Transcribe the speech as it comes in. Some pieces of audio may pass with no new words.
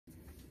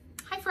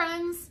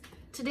friends!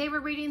 Today we're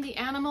reading The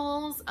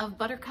Animals of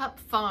Buttercup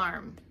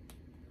Farm.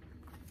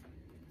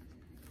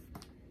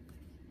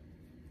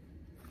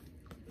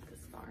 Look at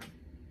this farm.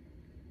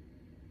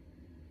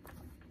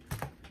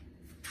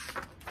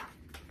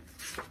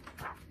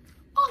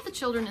 All the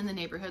children in the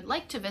neighborhood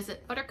like to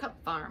visit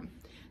Buttercup Farm.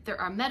 There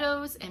are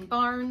meadows and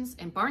barns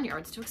and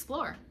barnyards to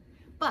explore.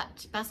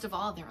 But best of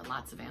all, there are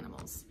lots of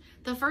animals.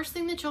 The first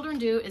thing the children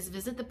do is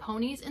visit the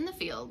ponies in the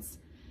fields,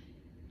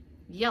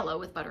 yellow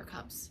with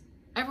buttercups.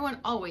 Everyone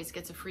always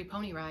gets a free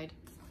pony ride.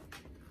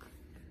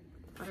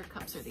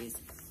 Buttercups are these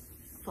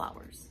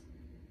flowers.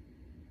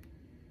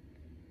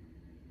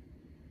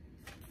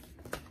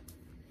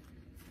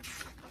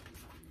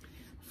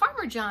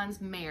 Farmer John's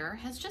mare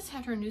has just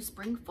had her new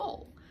spring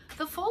foal.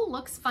 The foal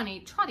looks funny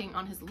trotting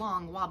on his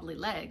long, wobbly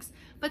legs,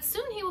 but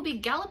soon he will be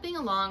galloping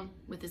along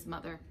with his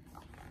mother.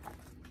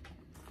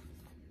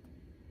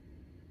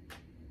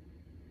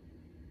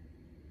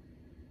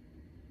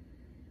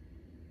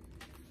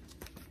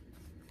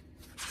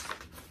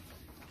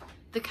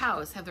 The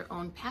cows have their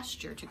own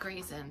pasture to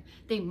graze in.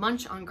 They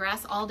munch on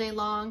grass all day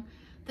long.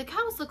 The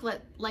cows look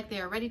like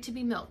they are ready to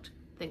be milked,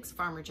 thinks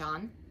Farmer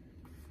John.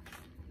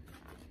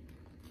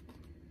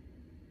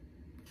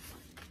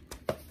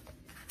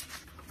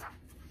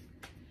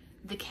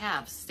 The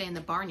calves stay in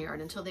the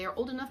barnyard until they are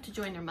old enough to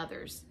join their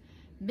mothers.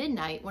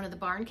 Midnight, one of the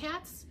barn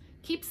cats,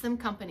 keeps them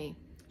company.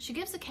 She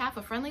gives the calf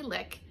a friendly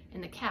lick,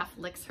 and the calf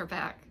licks her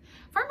back.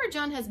 Farmer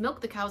John has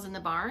milked the cows in the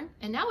barn,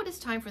 and now it is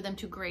time for them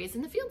to graze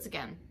in the fields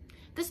again.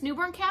 This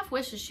newborn calf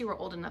wishes she were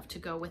old enough to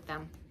go with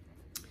them.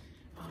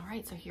 All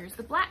right, so here's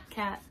the black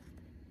cat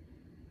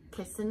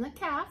kissing the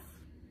calf,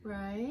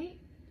 right?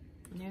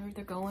 And there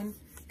they're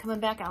coming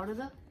back out of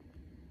the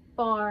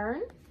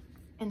barn.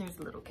 And there's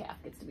the little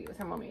calf, gets to be with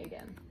her mommy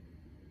again.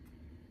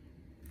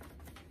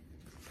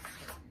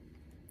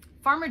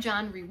 Farmer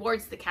John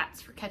rewards the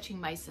cats for catching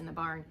mice in the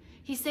barn.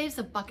 He saves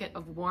a bucket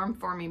of warm,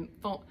 foamy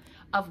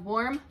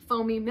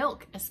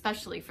milk,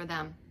 especially for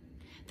them.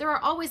 There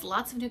are always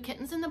lots of new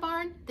kittens in the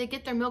barn. They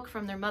get their milk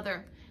from their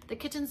mother. The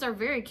kittens are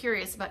very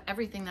curious about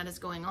everything that is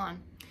going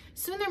on.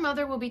 Soon their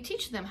mother will be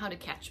teaching them how to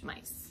catch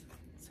mice.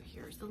 So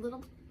here's the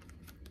little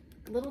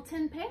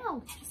tin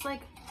pail, just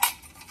like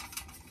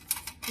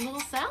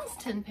little Sal's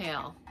tin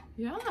pail.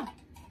 Yeah.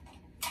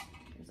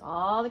 There's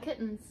all the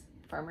kittens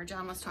Farmer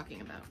John was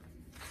talking about.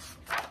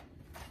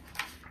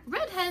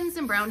 Red hens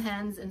and brown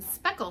hens and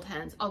speckled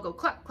hens all go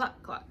cluck,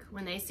 cluck, cluck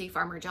when they see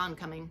Farmer John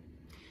coming.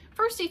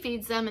 First he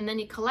feeds them, and then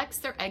he collects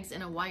their eggs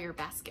in a wire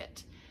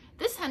basket.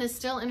 This hen is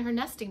still in her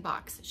nesting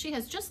box. She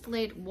has just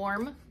laid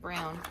warm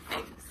brown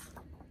eggs.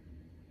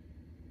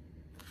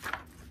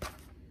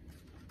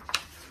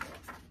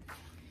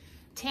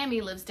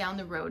 Tammy lives down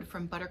the road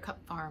from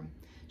Buttercup Farm.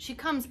 She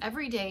comes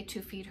every day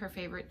to feed her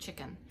favorite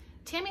chicken.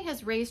 Tammy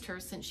has raised her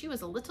since she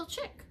was a little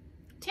chick.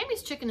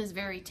 Tammy's chicken is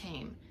very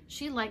tame.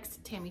 She likes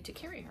Tammy to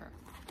carry her.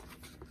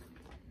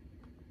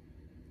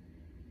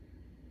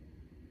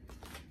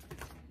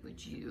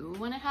 Would you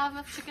want to have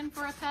a chicken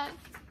for a pet?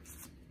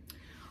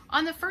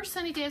 On the first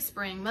sunny day of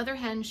spring, Mother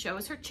Hen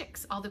shows her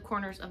chicks all the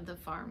corners of the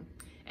farm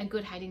and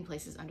good hiding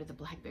places under the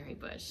blackberry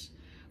bush.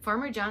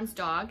 Farmer John's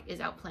dog is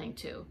out playing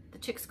too. The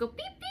chicks go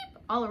beep, beep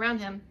all around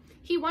him.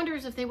 He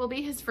wonders if they will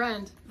be his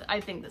friend.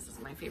 I think this is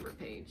my favorite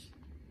page.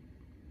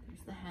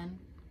 There's the hen.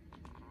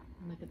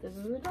 Look at this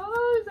little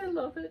dogs. I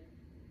love it.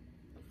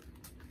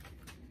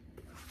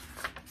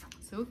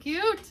 So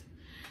cute.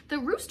 The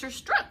rooster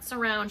struts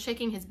around,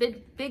 shaking his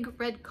big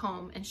red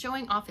comb and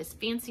showing off his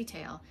fancy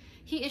tail.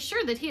 He is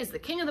sure that he is the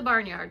king of the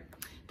barnyard.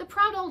 The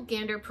proud old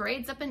gander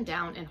parades up and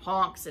down and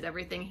honks at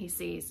everything he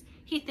sees.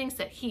 He thinks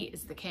that he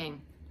is the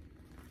king.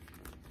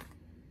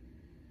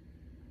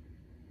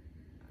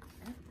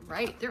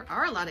 Right, there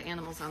are a lot of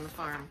animals on the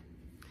farm.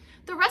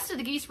 The rest of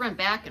the geese run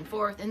back and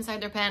forth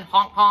inside their pen,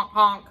 honk, honk,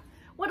 honk.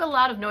 What a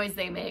lot of noise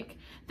they make.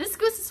 This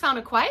goose has found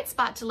a quiet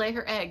spot to lay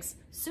her eggs.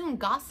 Soon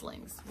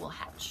goslings will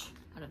hatch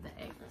out of the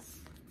eggs.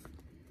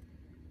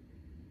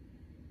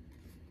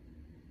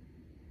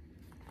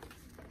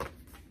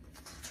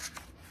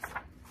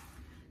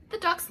 The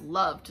ducks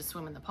love to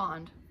swim in the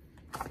pond.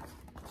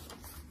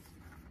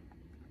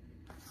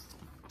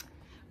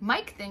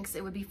 Mike thinks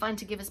it would be fun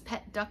to give his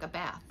pet duck a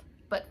bath,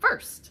 but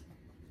first,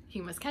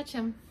 he must catch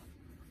him.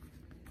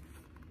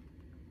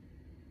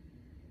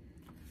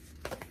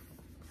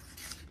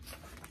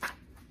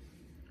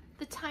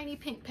 The tiny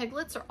pink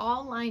piglets are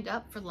all lined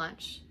up for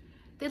lunch.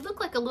 They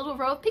look like a little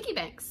row of piggy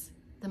banks.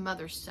 The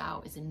mother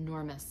sow is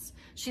enormous.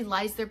 She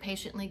lies there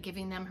patiently,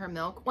 giving them her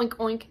milk. Oink,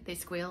 oink, they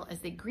squeal as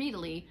they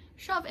greedily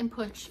shove and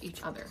push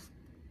each other.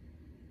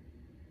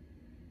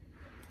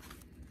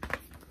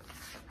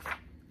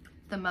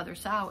 The mother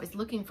sow is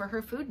looking for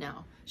her food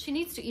now. She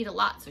needs to eat a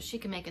lot so she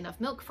can make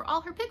enough milk for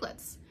all her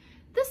piglets.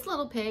 This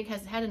little pig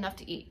has had enough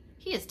to eat.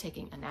 He is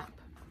taking a nap.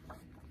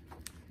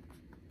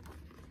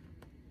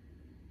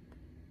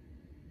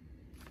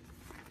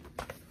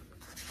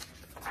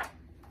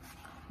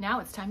 Now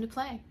it's time to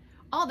play.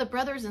 All the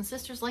brothers and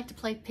sisters like to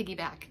play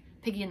piggyback.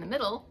 Piggy in the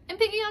middle, and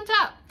Piggy on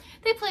top.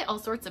 They play all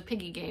sorts of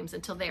piggy games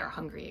until they are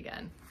hungry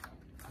again.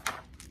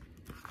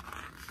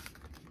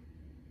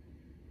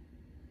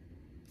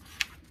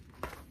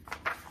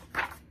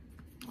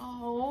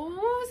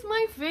 Oh, it's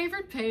my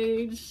favorite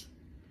page.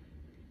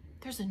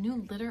 There's a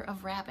new litter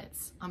of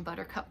rabbits on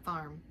Buttercup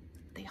Farm.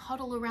 They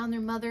huddle around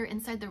their mother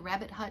inside the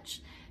rabbit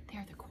hutch. They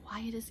are the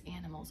quietest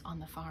animals on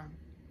the farm.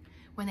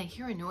 When they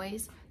hear a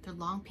noise, their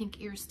long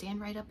pink ears stand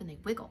right up and they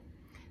wiggle.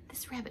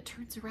 This rabbit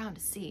turns around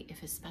to see if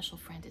his special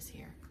friend is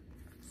here.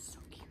 So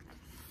cute.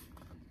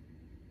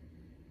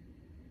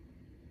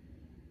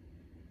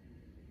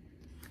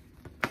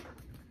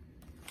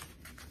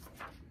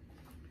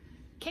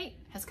 Kate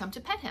has come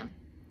to pet him.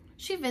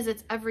 She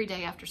visits every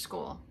day after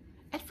school.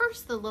 At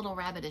first, the little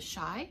rabbit is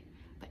shy,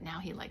 but now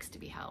he likes to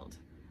be held.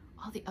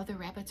 All the other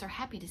rabbits are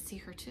happy to see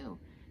her too.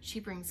 She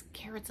brings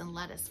carrots and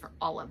lettuce for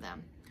all of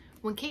them.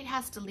 When Kate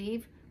has to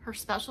leave, her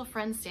special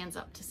friend stands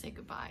up to say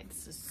goodbye.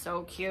 This is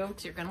so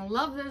cute. You're gonna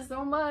love this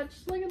so much.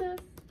 Look at this.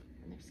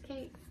 And there's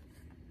Kate.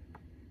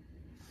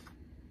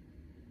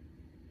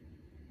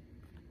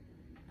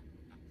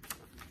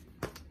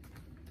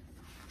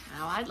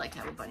 Now I'd like to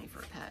have a bunny for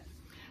a pet.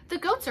 The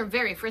goats are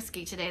very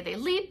frisky today. They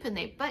leap and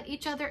they butt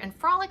each other and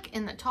frolic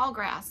in the tall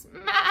grass.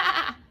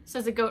 "Maa,"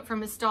 says a goat from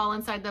his stall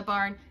inside the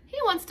barn. He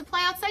wants to play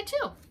outside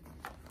too.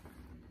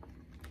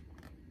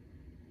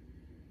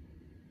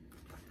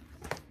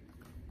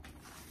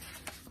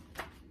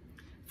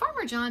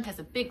 Farmer John has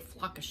a big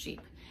flock of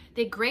sheep.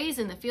 They graze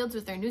in the fields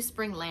with their new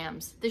spring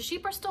lambs. The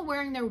sheep are still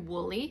wearing their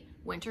woolly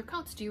winter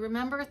coats. Do you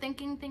remember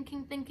thinking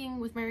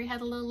with Mary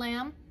Had a Little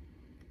Lamb?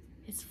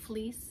 His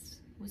fleece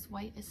was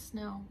white as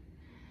snow.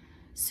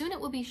 Soon it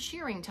will be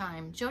shearing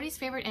time. Jody's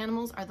favorite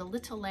animals are the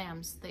little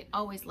lambs. They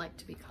always like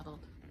to be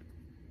cuddled.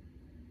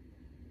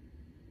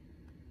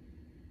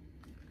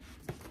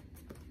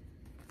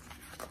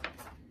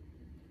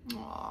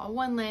 Aw,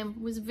 one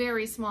lamb was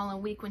very small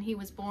and weak when he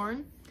was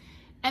born.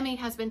 Emmy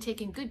has been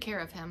taking good care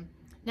of him.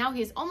 Now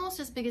he is almost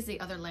as big as the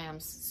other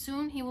lambs.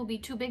 Soon he will be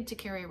too big to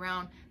carry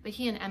around, but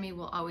he and Emmy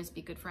will always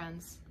be good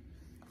friends.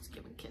 Just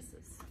give him kisses.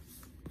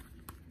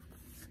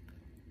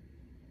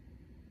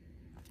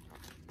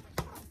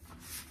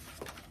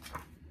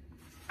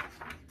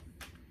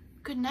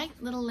 "Good night,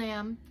 little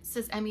lamb,"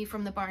 says Emmy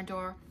from the barn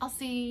door. "I'll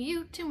see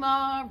you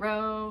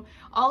tomorrow."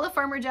 All of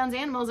Farmer John's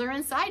animals are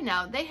inside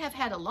now. They have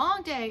had a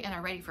long day and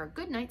are ready for a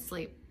good night's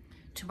sleep.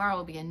 Tomorrow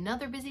will be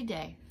another busy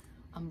day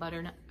on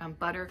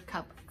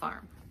Buttercup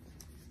Farm.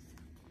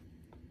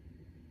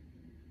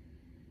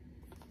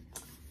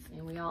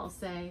 And we all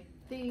say,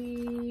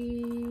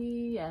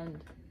 the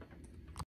end.